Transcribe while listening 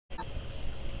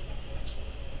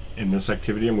In this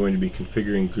activity, I'm going to be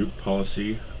configuring group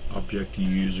policy object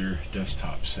user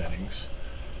desktop settings.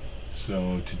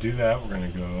 So to do that, we're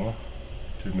going to go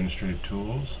to Administrative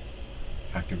Tools,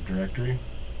 Active Directory.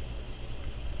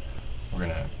 We're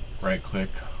going to right click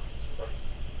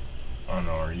on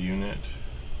our unit,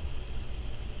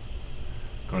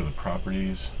 go to the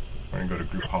properties, we're going to go to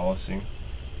group policy,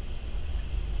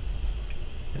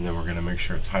 and then we're going to make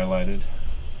sure it's highlighted,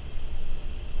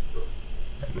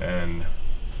 and then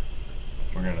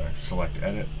we're going to select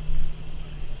edit,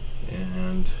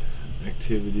 and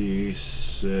activity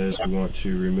says we want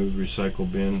to remove recycle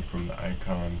bin from the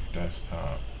icon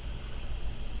desktop,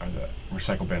 or the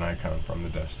recycle bin icon from the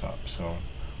desktop. So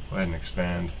go ahead and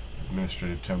expand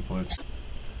administrative templates,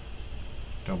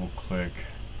 double click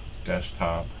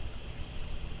desktop,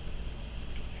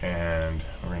 and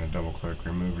we're going to double click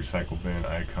remove recycle bin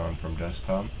icon from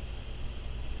desktop,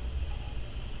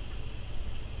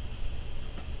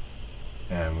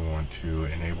 and we want to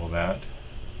enable that.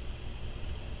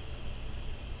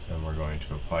 Then we're going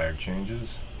to apply our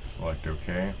changes, select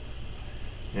OK,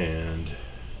 and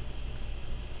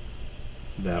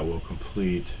that will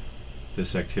complete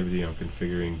this activity on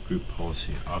configuring group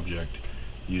policy object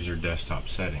user desktop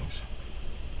settings.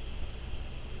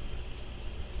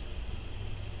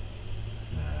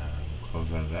 And close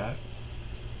out of that.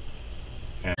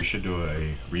 And we should do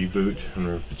a reboot. I don't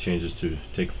know if the changes to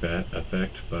take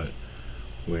effect, but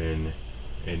when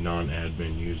a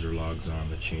non-admin user logs on,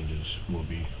 the changes will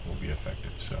be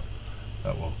effective. So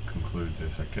that will conclude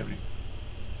this activity.